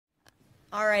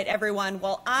All right, everyone.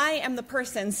 Well, I am the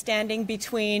person standing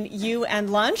between you and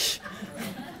lunch.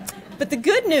 But the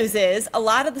good news is a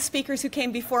lot of the speakers who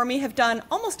came before me have done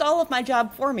almost all of my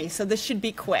job for me, so this should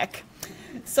be quick.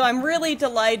 So I'm really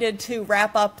delighted to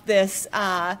wrap up this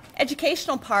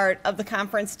educational part of the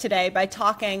conference today by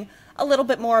talking a little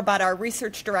bit more about our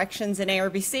research directions in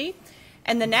ARVC.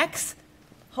 And the next,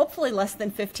 hopefully less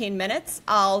than 15 minutes,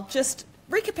 I'll just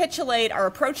recapitulate our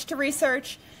approach to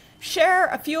research, share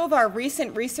a few of our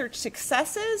recent research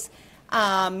successes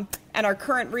and our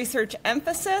current research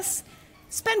emphasis,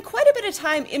 spend quite a bit of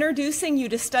time introducing you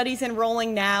to studies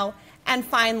enrolling now, and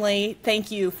finally,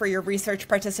 thank you for your research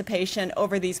participation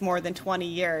over these more than 20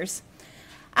 years.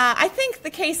 I think the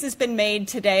case has been made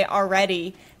today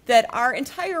already that our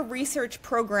entire research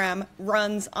program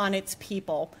runs on its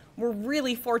people. We're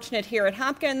really fortunate here at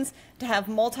Hopkins to have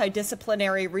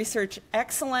multidisciplinary research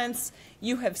excellence.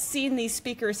 You have seen these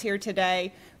speakers here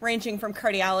today, ranging from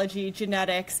cardiology,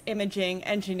 genetics, imaging,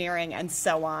 engineering, and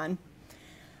so on.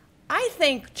 I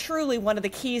think truly one of the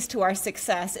keys to our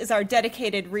success is our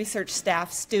dedicated research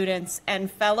staff, students, and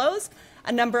fellows.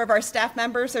 A number of our staff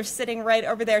members are sitting right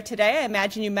over there today. I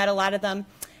imagine you met a lot of them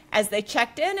as they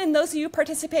checked in, and those of you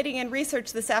participating in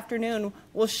research this afternoon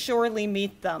will surely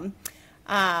meet them.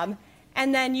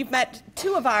 And then you've met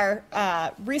two of our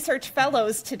research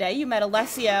fellows today. You met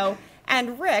Alessio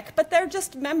and Rick, but they're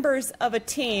just members of a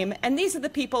team, and these are the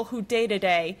people who day to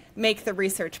day make the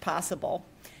research possible.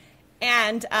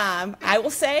 And I will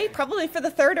say, probably for the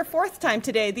third or fourth time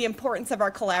today, the importance of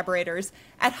our collaborators.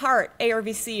 At heart,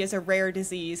 ARVC is a rare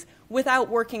disease. Without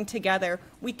working together,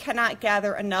 we cannot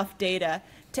gather enough data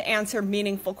to answer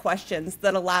meaningful questions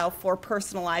that allow for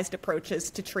personalized approaches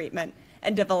to treatment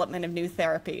and development of new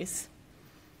therapies.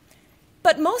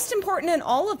 But most important in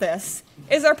all of this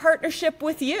is our partnership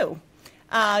with you.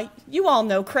 You all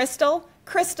know Crystal.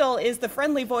 Crystal is the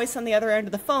friendly voice on the other end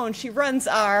of the phone. She runs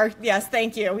our, yes,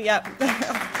 thank you, yep.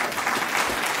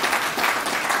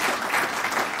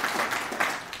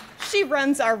 She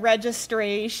runs our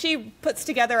registry. She puts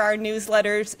together our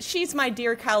newsletters. She's my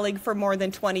dear colleague for more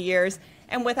than 20 years,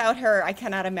 and without her, I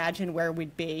cannot imagine where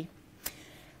we'd be.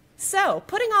 So,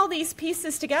 putting all these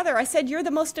pieces together, I said you're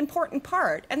the most important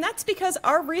part, and that's because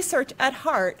our research at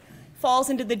heart falls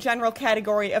into the general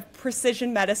category of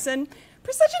precision medicine.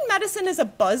 Precision medicine is a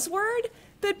buzzword,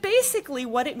 but basically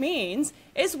what it means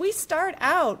is we start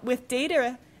out with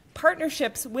data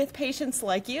partnerships with patients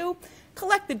like you,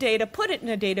 collect the data, put it in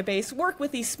a database, work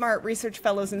with these smart research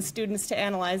fellows and students to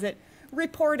analyze it,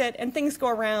 report it, and things go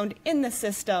around in the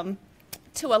system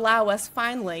to allow us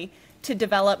finally to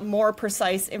develop more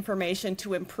precise information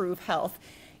to improve health.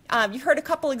 You heard a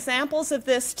couple examples of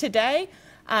this today.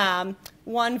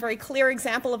 One very clear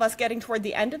example of us getting toward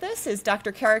the end of this is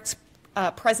Dr. Carrick's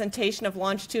presentation of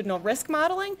longitudinal risk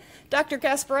modeling. Dr.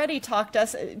 Gasparetti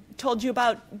told you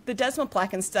about the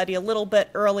desmoplakin study a little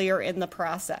bit earlier in the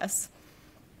process.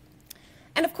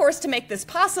 And of course, to make this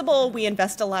possible, we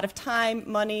invest a lot of time,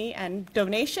 money, and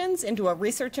donations into a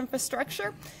research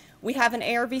infrastructure. We have an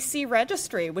ARVC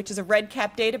registry, which is a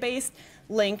REDCap database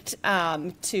linked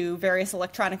to various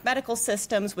electronic medical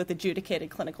systems with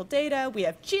adjudicated clinical data. We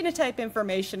have genotype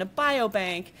information, a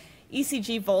biobank,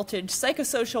 ECG voltage,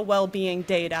 psychosocial well-being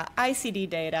data, ICD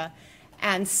data,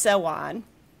 and so on.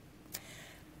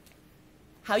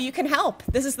 How you can help.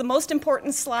 This is the most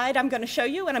important slide I'm going to show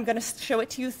you, and I'm going to show it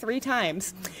to you 3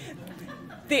 times.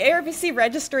 The ARVC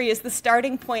registry is the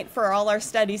starting point for all our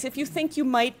studies. If you think you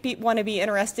might want to be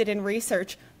interested in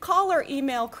research, call or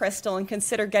email Crystal and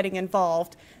consider getting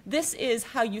involved. This is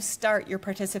how you start your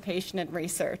participation in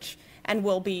research, and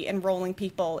we'll be enrolling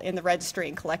people in the registry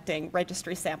and collecting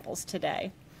registry samples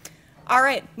today. All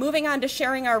right, moving on to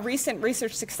sharing our recent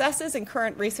research successes and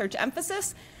current research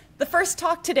emphasis. The first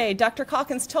talk today, Dr.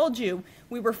 Hopkins told you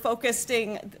we were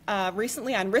focusing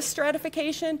recently on risk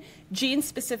stratification,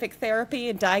 gene-specific therapy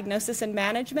and diagnosis and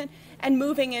management, and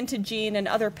moving into gene and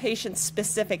other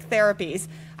patient-specific therapies.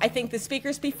 I think the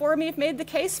speakers before me have made the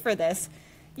case for this.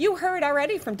 You heard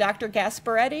already from Dr.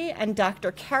 Gasparetti and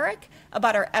Dr. Carrick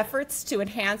about our efforts to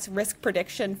enhance risk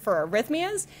prediction for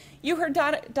arrhythmias. You heard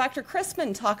Dr.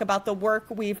 Chrisman talk about the work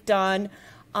we've done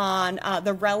on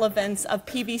the relevance of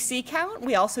PVC count.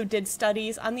 We also did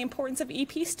studies on the importance of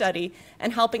EP study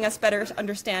and helping us better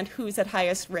understand who's at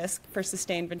highest risk for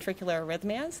sustained ventricular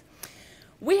arrhythmias.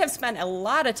 We have spent a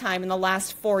lot of time in the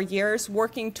last 4 years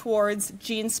working towards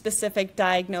gene-specific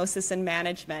diagnosis and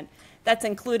management. That's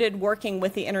included working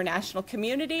with the international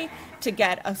community to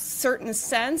get a certain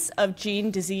sense of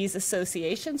gene disease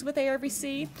associations with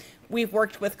ARVC. We've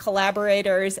worked with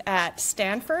collaborators at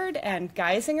Stanford and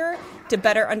Geisinger to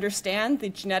better understand the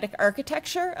genetic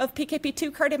architecture of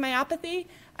PKP2 cardiomyopathy,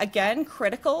 again,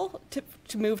 critical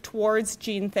to move towards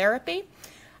gene therapy.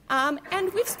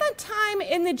 And we've spent time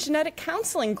in the genetic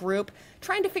counseling group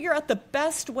trying to figure out the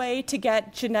best way to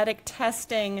get genetic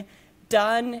testing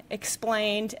done,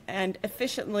 explained, and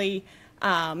efficiently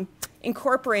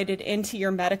incorporated into your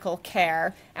medical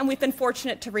care. And we've been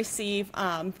fortunate to receive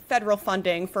federal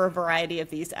funding for a variety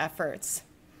of these efforts.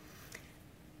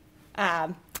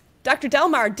 Dr.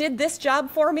 Delmar did this job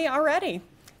for me already.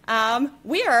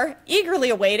 We are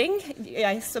eagerly awaiting,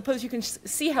 I suppose you can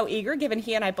see how eager, given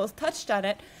he and I both touched on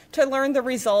it, to learn the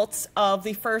results of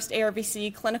the first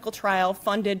ARVC clinical trial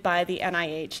funded by the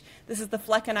NIH. This is the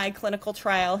Fleck and I clinical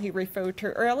trial he referred to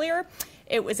earlier.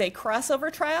 It was a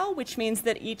crossover trial, which means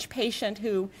that each patient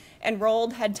who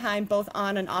enrolled had time both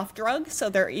on and off drug, so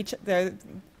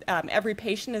every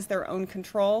patient is their own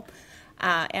control.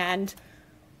 And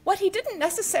what he didn't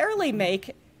necessarily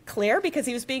make clear, because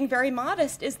he was being very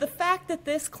modest, is the fact that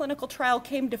this clinical trial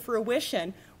came to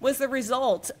fruition was the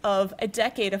result of a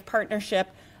decade of partnership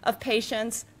of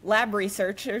patients, lab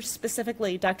researchers,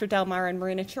 specifically Dr. Delmar and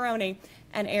Marina Chironi,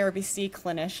 and ARVC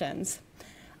clinicians.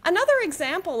 Another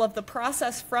example of the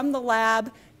process from the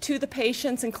lab to the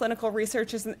patients and clinical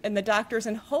researchers and the doctors,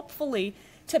 and hopefully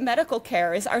to medical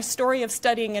care, is our story of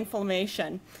studying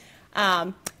inflammation.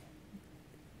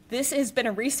 This has been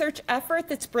a research effort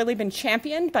that's really been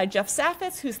championed by Jeff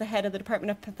Safitz, who's the head of the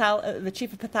Department of the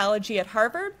Chief of Pathology at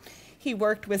Harvard. He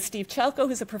worked with Steve Chelko,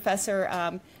 who's a professor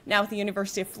now at the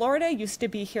University of Florida, used to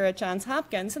be here at Johns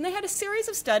Hopkins. And they had a series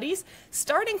of studies,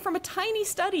 starting from a tiny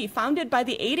study founded by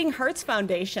the Aiding Hearts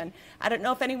Foundation. I don't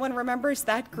know if anyone remembers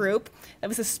that group. That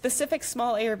was a specific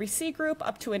small ARVC group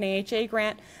up to an AHA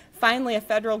grant, finally a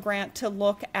federal grant to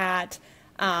look at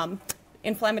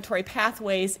inflammatory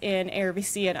pathways in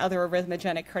ARVC and other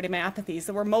arrhythmogenic cardiomyopathies.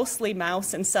 There were mostly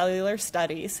mouse and cellular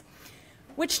studies.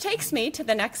 Which takes me to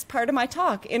the next part of my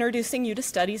talk, introducing you to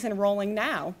studies enrolling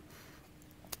now.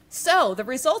 So the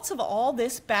results of all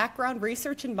this background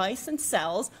research in mice and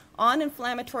cells on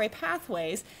inflammatory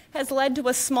pathways has led to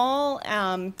a small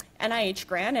NIH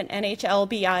grant, an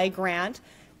NHLBI grant,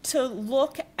 to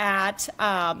look at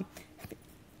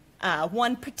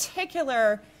one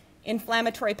particular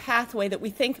inflammatory pathway that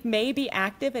we think may be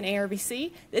active in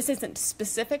ARVC. This isn't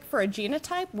specific for a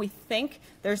genotype. We think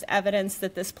there's evidence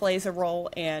that this plays a role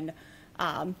in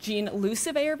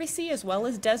gene-elusive ARVC as well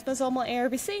as desmosomal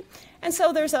ARVC. And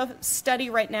so there's a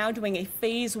study right now doing a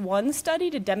phase 1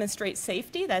 study to demonstrate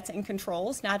safety. That's in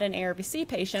controls, not in ARVC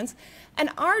patients.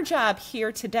 And our job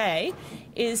here today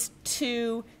is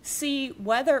to see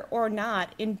whether or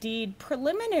not indeed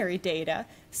preliminary data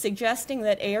suggesting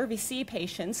that ARVC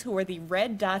patients, who are the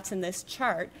red dots in this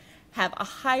chart, have a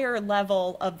higher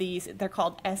level of these, they're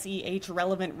called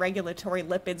SEH-relevant regulatory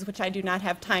lipids, which I do not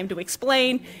have time to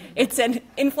explain. It's an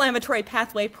inflammatory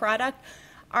pathway product,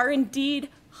 are indeed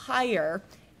higher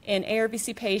in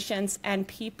ARVC patients and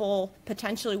people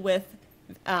potentially with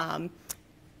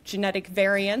genetic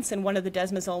variants in one of the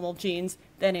desmosomal genes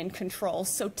than in control.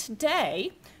 So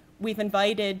today, we've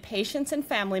invited patients and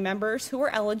family members who are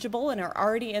eligible and are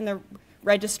already in the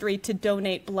registry to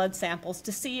donate blood samples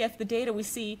to see if the data we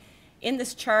see in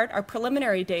this chart, our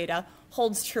preliminary data,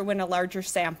 holds true in a larger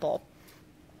sample.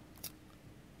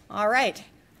 All right,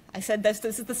 I said this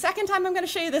is the second time I'm going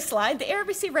to show you this slide. The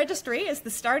ARVC registry is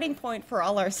the starting point for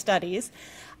all our studies.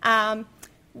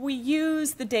 We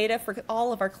use the data for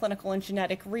all of our clinical and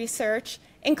genetic research,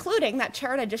 including that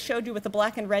chart I just showed you with the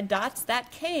black and red dots.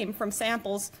 That came from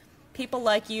samples people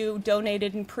like you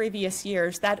donated in previous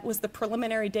years. That was the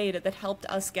preliminary data that helped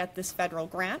us get this federal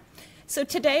grant. So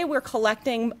today we're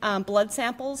collecting blood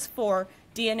samples for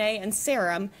DNA and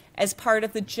serum as part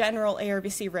of the general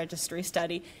ARVC registry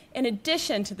study, in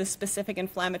addition to the specific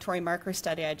inflammatory marker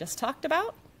study I just talked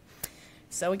about.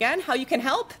 So again, how you can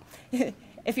help?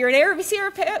 If you're an ARVC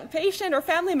or patient or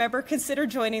family member, consider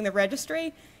joining the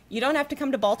registry. You don't have to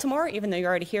come to Baltimore, even though you're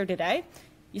already here today.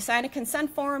 You sign a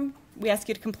consent form. We ask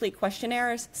you to complete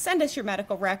questionnaires, send us your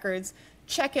medical records,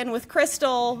 check in with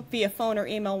Crystal via phone or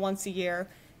email once a year,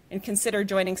 and consider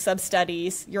joining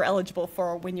sub-studies you're eligible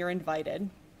for when you're invited.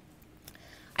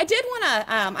 I did want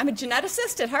to, I'm a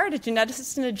geneticist at heart, a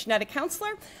geneticist and a genetic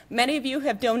counselor. Many of you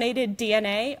have donated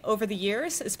DNA over the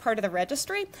years as part of the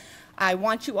registry. I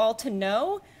want you all to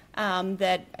know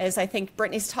that, as I think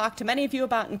Brittany's talked to many of you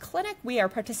about in clinic, we are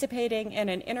participating in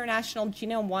an International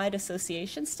Genome-Wide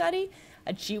Association study,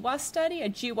 a GWAS study. A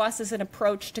GWAS is an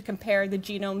approach to compare the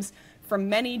genomes from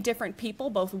many different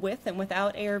people, both with and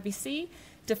without ARVC,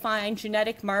 define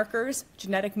genetic markers,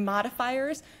 genetic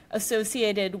modifiers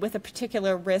associated with a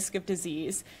particular risk of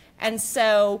disease. And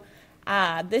so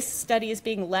this study is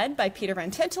being led by Peter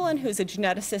van Tintelen, who's a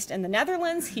geneticist in the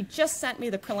Netherlands. He just sent me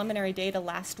the preliminary data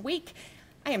last week.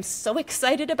 I am so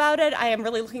excited about it. I am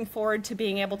really looking forward to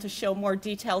being able to show more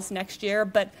details next year.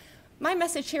 But my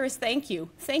message here is thank you.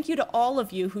 Thank you to all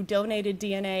of you who donated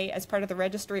DNA as part of the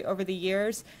registry over the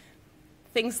years.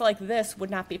 Things like this would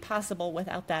not be possible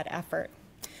without that effort.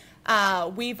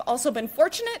 We've also been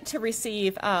fortunate to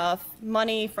receive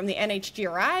money from the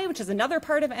NHGRI, which is another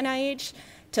part of NIH,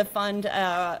 to fund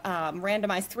a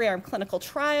randomized 3-arm clinical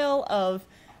trial of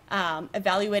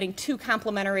evaluating 2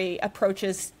 complementary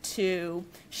approaches to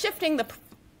shifting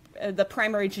the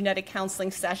primary genetic counseling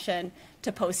session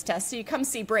to post-test. So you come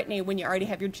see Brittany when you already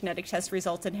have your genetic test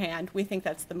results in hand. We think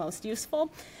that's the most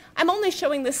useful. I'm only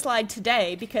showing this slide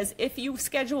today because if you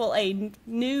schedule a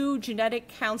new genetic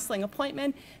counseling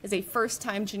appointment as a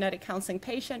first-time genetic counseling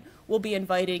patient, we'll be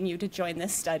inviting you to join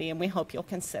this study, and we hope you'll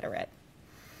consider it.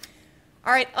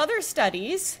 All right, other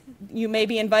studies you may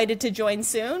be invited to join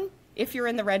soon if you're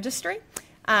in the registry.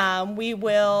 We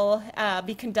will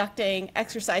be conducting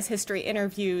exercise history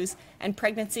interviews and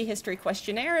pregnancy history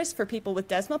questionnaires for people with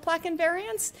desmoplakin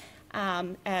invariants,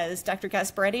 as Dr.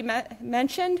 Gasparetti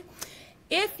mentioned.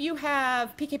 If you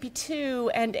have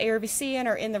PKP2 and ARVC and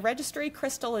are in the registry,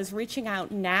 Crystal is reaching out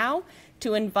now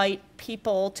to invite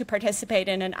people to participate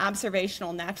in an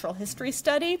observational natural history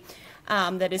study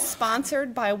that is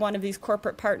sponsored by one of these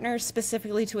corporate partners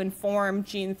specifically to inform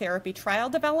gene therapy trial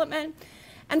development.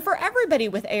 And for everybody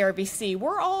with ARVC,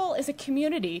 we're all, as a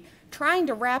community, trying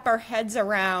to wrap our heads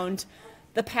around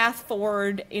the path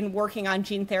forward in working on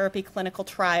gene therapy clinical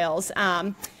trials.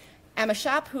 Emma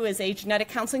Schaap, who is a genetic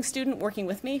counseling student working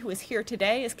with me, who is here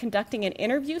today, is conducting an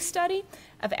interview study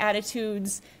of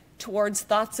attitudes towards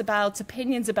thoughts about,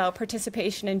 opinions about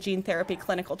participation in gene therapy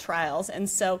clinical trials. And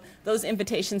so those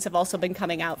invitations have also been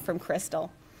coming out from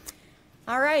Crystal.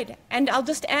 All right, and I'll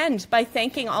just end by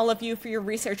thanking all of you for your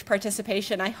research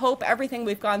participation. I hope everything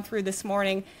we've gone through this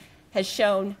morning has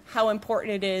shown how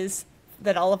important it is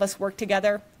that all of us work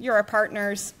together. You're our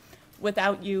partners.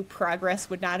 Without you, progress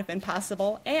would not have been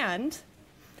possible, and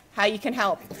how you can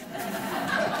help.